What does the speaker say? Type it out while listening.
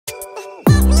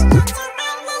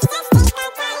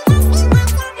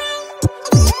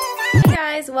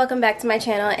welcome back to my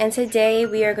channel, and today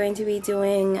we are going to be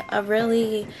doing a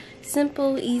really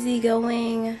simple,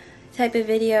 easygoing type of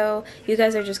video. You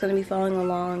guys are just going to be following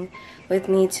along with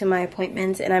me to my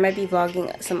appointments, and I might be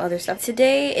vlogging some other stuff.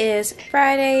 Today is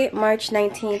Friday, March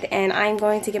 19th, and I'm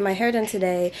going to get my hair done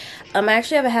today. I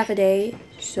actually have a half a day,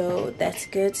 so that's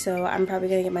good. So I'm probably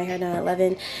going to get my hair done at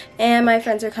 11, and my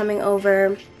friends are coming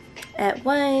over at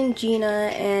 1,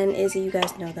 Gina and Izzy. You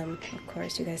guys know them, of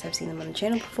course. You guys have seen them on the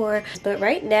channel before. But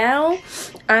right now,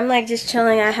 I'm like just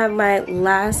chilling. I have my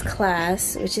last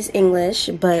class, which is English,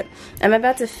 but I'm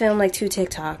about to film like 2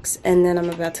 TikToks, and then I'm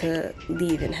about to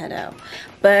leave and head out.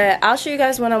 But I'll show you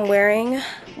guys what I'm wearing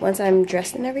once I'm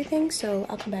dressed and everything, so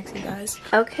I'll come back to you guys.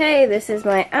 Okay, this is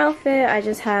my outfit. I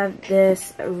just have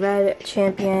this red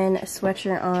Champion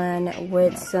sweatshirt on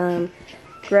with some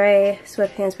gray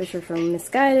sweatpants, which are from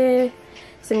Misguided,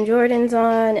 some Jordans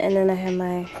on, and then I have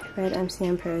my red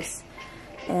MCM purse.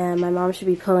 And my mom should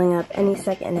be pulling up any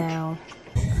second now.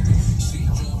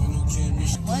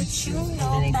 What you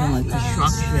know about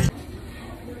that?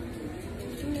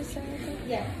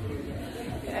 Yeah.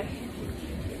 Okay.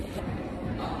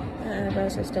 My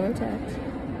eyebrows are still intact.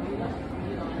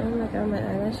 Oh my god, my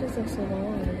eyelashes look so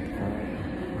long.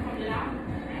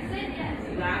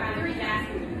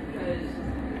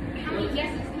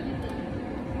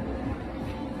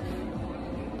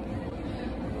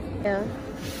 Yeah,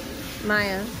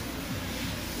 Maya.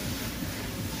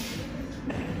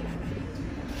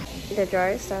 The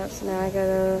dryer stopped, so now I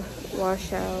gotta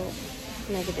wash out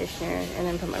my conditioner and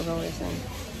then put my rollers in.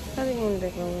 Probably getting the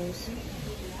big rollers,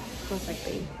 most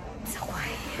likely. So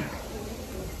quiet.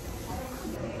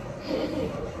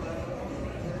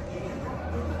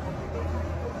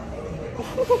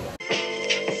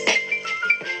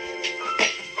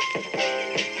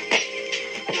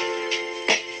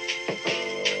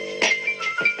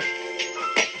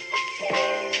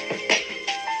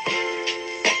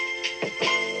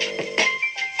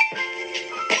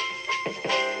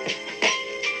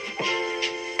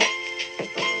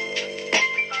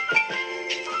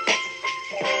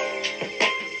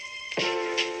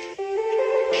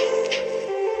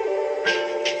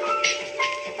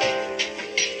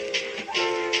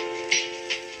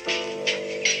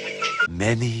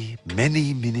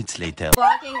 Many minutes later.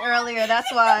 Walking earlier,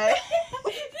 that's why. I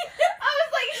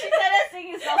was like, she said that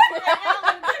singing something.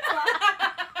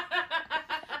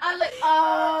 I was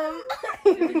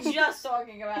like, we were just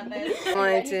talking about this. I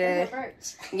wanted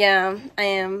to, yeah, I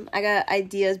am. I got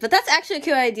ideas, but that's actually a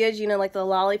cute idea, Gina, like the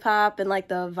lollipop and like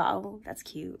the vowel. That's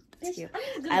cute. That's cute.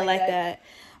 I like that.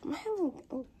 Why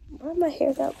did my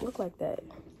hair look like that?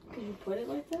 Could you put it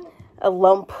like that? A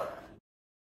lump.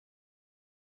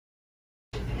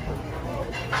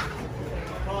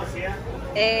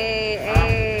 Hey,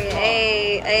 hey,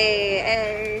 hey,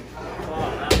 hey,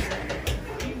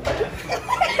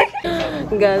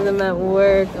 hey. Guys, I'm at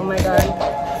work. Oh my god.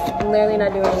 I'm literally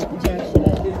not doing jack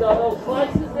shit. You got no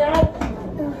slices out?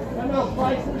 Got no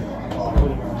slices?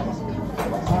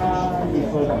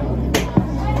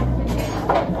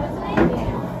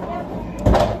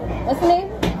 What's the name?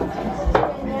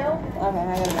 Okay, I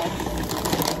gotta go.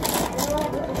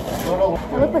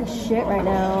 I look like shit right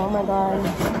now. Oh my god.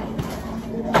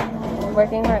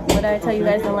 Working hard. What did I tell you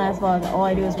guys in the last vlog? All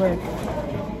I do is work.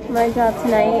 My job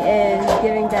tonight is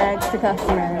giving bags to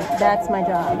customers. That's my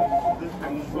job.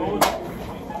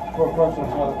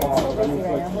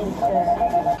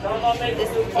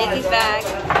 Izzy's back.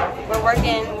 We're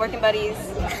working buddies.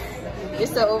 You're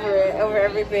so over it, over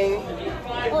everything.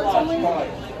 Well, it's only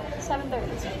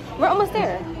 7:30. We're almost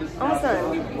there. Almost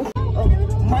done.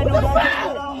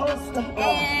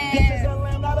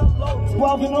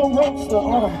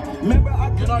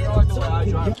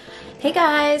 Hey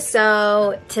guys,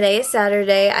 so today is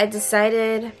Saturday. I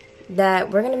decided that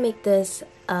we're gonna make this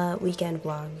a weekend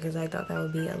vlog because I thought that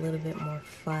would be a little bit more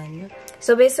fun.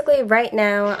 So basically right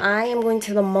now I am going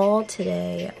to the mall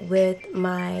today with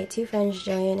my 2 friends,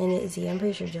 Jillian and Izzy. I'm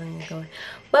pretty sure Jillian is going,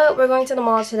 but we're going to the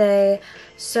mall today.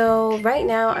 So right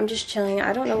now I'm just chilling.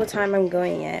 I don't know what time I'm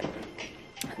going yet,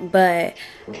 but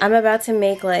I'm about to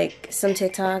make like some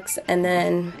TikToks, and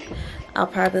then I'll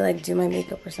probably like do my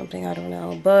makeup or something. I don't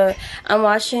know, but I'm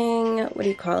watching, what do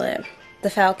you call it, The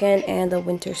Falcon and the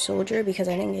Winter Soldier, because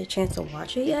I didn't get a chance to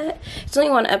watch it yet. It's only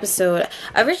 1 episode.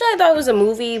 Originally I thought it was a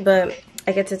movie, but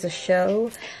I guess it's a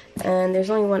show, and there's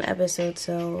only 1 episode,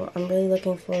 so I'm really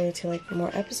looking forward to like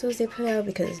more episodes they put out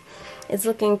because it's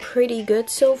looking pretty good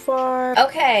so far.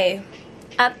 Okay,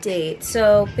 update.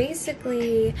 So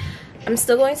basically I'm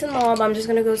still going to the mall, but I'm just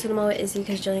gonna go to the mall with Izzy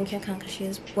because Jillian can't come because she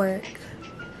has work.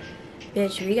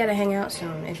 bitch, we gotta hang out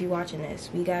soon. If you're watching this,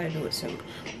 we gotta do it soon.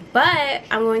 But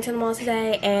I'm going to the mall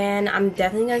today, and I'm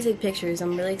definitely gonna take pictures.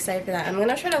 I'm really excited for that. I'm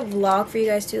gonna try to vlog for you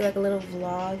guys too, like a little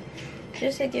vlog,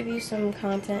 just to give you some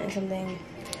content and something.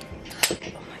 Oh my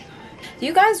god. Do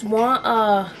you guys want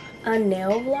a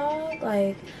nail vlog?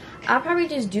 Like, I'll probably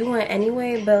just do one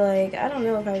anyway, but like, I don't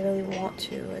know if I really want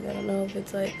to. Like, I don't know if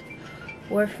it's like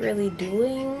worth really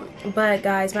doing. But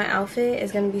guys, my outfit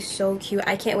is gonna be so cute.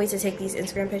 I can't wait to take these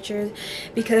Instagram pictures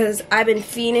because I've been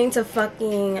fiending to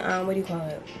fucking what do you call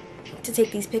it, to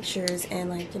take these pictures and,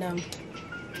 like, you know,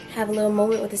 have a little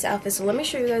moment with this outfit. So let me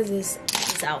show you guys this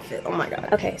outfit. Oh my god.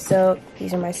 Okay, so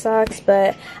these are my socks,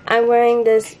 but I'm wearing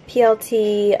this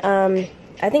PLT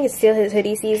I think it's still his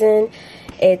hoodie season.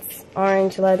 It's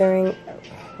orange leathering.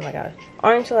 Oh my god,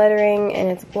 orange lettering, and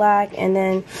it's black. And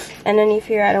then underneath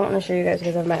here, I don't want to show you guys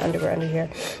because I have my underwear under here,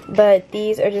 but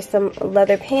these are just some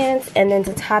leather pants. And then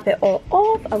to top it all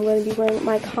off, I'm going to be wearing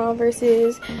my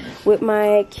Converses with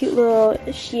my cute little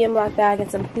Shein black bag and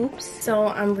some hoops. So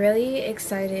I'm really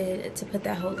excited to put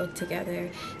that whole look together.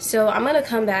 So I'm going to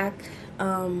come back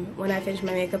when I finish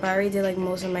my makeup. I already did like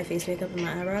most of my face makeup and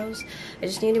my eyebrows. I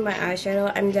just need to do my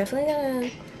eyeshadow. I'm definitely gonna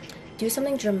do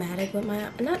something dramatic with my,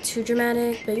 not too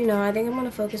dramatic, but you know, I think I'm gonna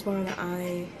focus more on the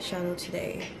eyeshadow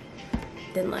today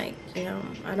than, like, you know,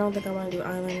 I don't think I want to do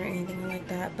eyeliner or anything like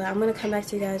that. But I'm gonna come back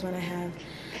to you guys when I have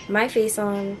my face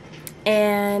on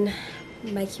and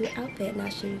my cute outfit, and I'll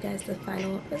show you guys the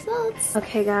final results.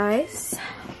 Okay guys,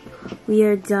 we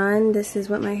are done. This is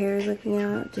what my hair is looking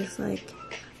out, just like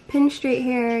pin straight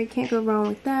hair. You can't go wrong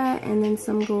with that. And then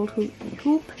some gold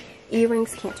hoop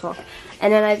earrings, can't talk.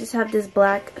 And then I just have this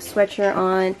black sweatshirt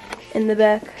on. In the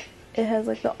back it has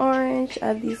like the orange. I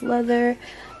have these leather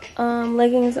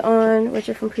leggings on, which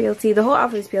are from PLT. The whole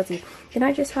outfit is PLT. Then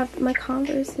I just have my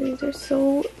Converses. They're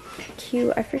so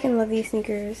cute. I freaking love these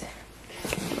sneakers.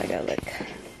 Oh my god, look.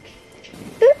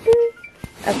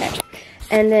 Okay,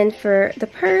 and then for the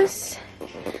purse,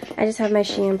 I just have my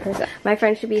Shein purse. My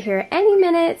friend should be here any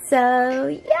minute, so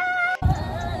yeah.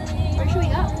 Where should we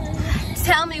go?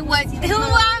 Tell me who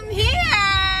I'm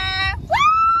here.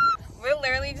 Woo! We're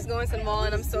literally just going to the mall,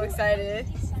 and I'm so excited.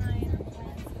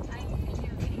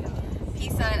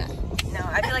 Peace sign. No,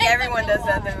 I feel like everyone does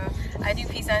that though. I do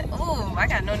peace sign. Ooh, I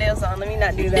got no nails on. Let me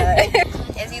not do that.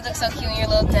 Izzy looks so cute in your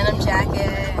little denim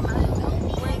jacket.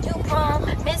 When you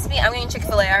promise me, I'm eating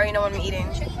Chick-fil-A. I already know what I'm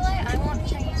eating. Chick-fil-A? I want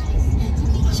Chinese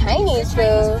food. Chinese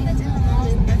food?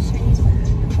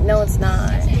 No, it's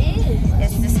not. Yes, it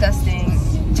is. It's disgusting.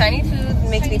 Chinese food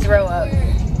makes me throw up.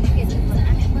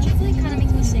 Chick-fil-A kind of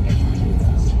makes me sick.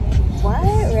 What?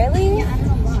 Really? Yeah, I don't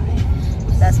know why.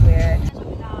 That's weird.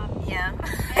 Yeah. I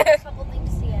have a couple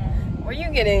things to get. What are you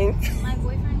getting? My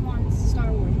boyfriend wants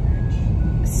Star Wars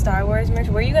merch. Star Wars merch?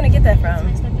 Where are you gonna get that My from?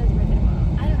 stepdad's birthday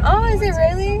tomorrow. I don't know. Oh, is it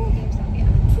really? Yeah.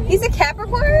 He's a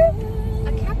Capricorn?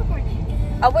 A Capricorn.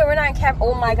 Oh wait, we're not in Cap.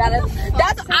 Oh my god,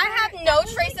 that's. I have no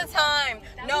trace of time.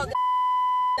 No,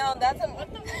 no, that's a. What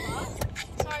the fuck?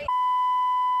 Sorry.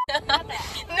 No,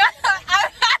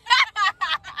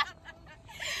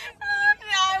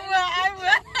 I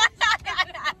will.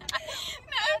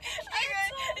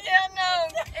 Yeah, no,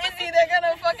 Izzy, they're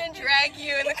gonna fucking drag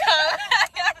you in the car.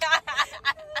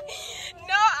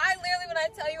 No, I literally, when I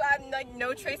tell you I have like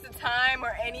no trace of time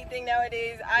or anything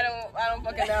nowadays, I don't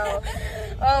fucking know.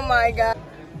 Oh my god.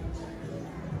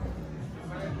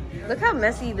 Look how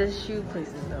messy this shoe place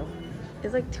is though.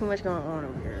 There's like too much going on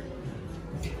over here.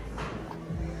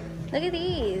 Look at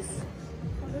these.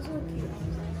 Oh, those look cute.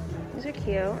 These are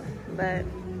cute, but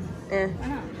eh. Why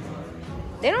not?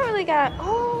 They don't really got.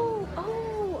 Oh.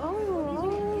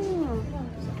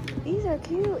 These are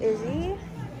cute, Izzy.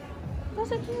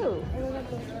 Those are cute.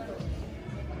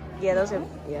 Yeah, those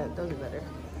are better.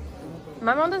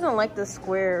 My mom doesn't like the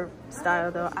square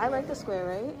style though. I like the square,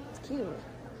 right? It's cute.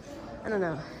 I don't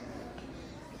know.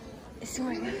 It's too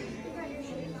much.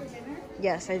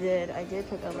 Yes, I did. I did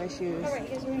pick up my shoes. Alright,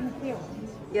 because we're in the clear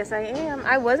ones. Yes, I am.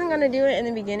 I wasn't gonna do it in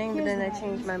the beginning, but then I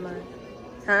changed my mind.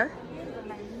 Huh?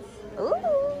 Ooh.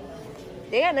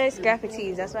 They got nice graphic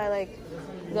tees. That's why I like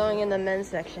going in the men's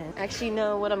section. Actually,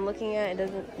 no, what I'm looking at, it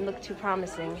doesn't look too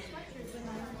promising.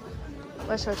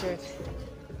 What sweatshirts?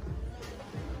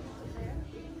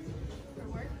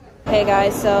 Hey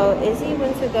guys, so Izzy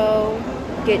went to go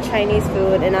get Chinese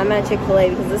food, and I'm at Chick-fil-A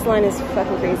because this line is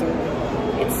fucking crazy.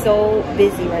 It's so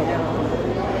busy right now.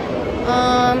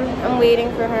 I'm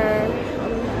waiting for her.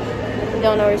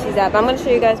 Don't know where she's at, but I'm gonna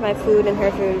show you guys my food and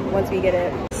her food once we get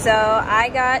it. So I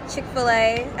got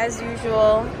Chick-fil-A as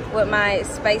usual with my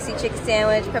spicy chicken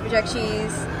sandwich, pepper jack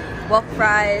cheese, waffle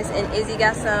fries, and Izzy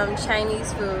got some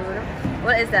Chinese food.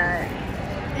 What is that?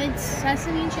 It's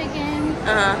sesame chicken,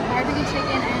 barbecue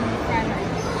chicken, and fried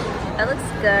rice. That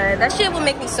looks good. That shit will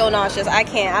make me so nauseous. I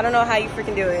can't. I don't know how you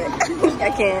freaking do it.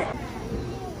 I can't.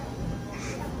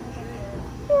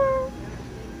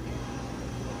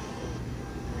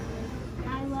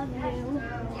 I love you.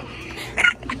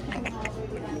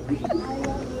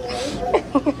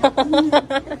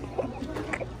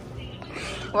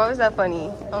 Why was that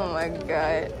funny? Oh my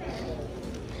god.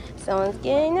 Someone's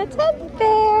getting a teddy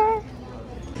bear.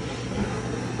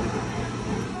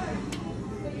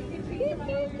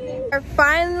 We're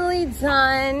finally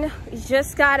done. We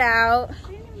just got out. I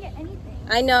didn't even get anything.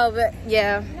 I know, but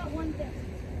yeah. I got one thing.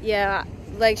 Yeah,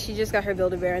 like she just got her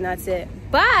Build-A-Bear and that's it.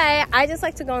 But I just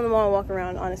like to go in the mall and walk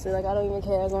around, honestly. Like I don't even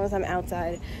care as long as I'm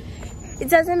outside. It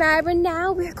doesn't matter, but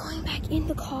now we're going back in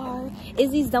the car.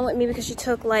 Izzy's done with me because she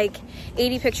took like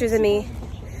 80 pictures of me.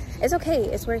 It's okay,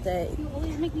 it's worth it. You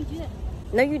always make me do that.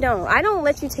 No, you don't. I don't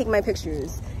let you take my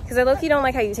pictures because I low-key don't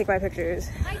like how you take my pictures.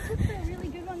 I took the really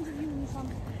good ones of you in the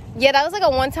summer. Yeah, that was like a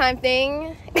one-time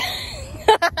thing.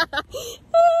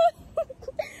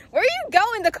 Where are you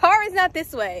going? The car is not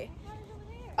this way.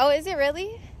 Oh, is it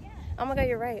really? Yeah. Oh my god,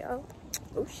 you're right. Oh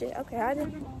shit. Okay, I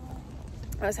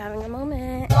was having a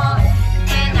moment.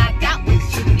 And I got what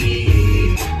you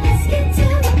need. Let's get to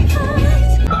the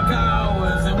point. Fuck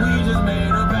hours and we just made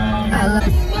a bang.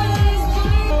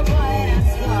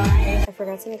 I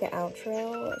forgot to make an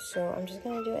outro, so I'm just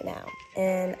gonna do it now.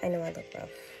 And I know I look rough.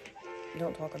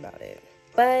 Don't talk about it.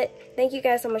 But thank you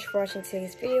guys so much for watching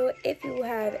today's video. If you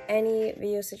have any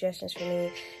video suggestions for me,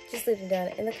 just leave them down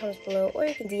in the comments below, or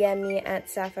you can DM me at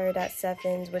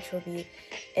sapphire.stephens, which will be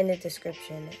in the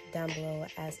description down below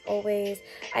as always.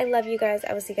 I love you guys.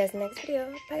 I will see you guys in the next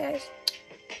video. Bye guys.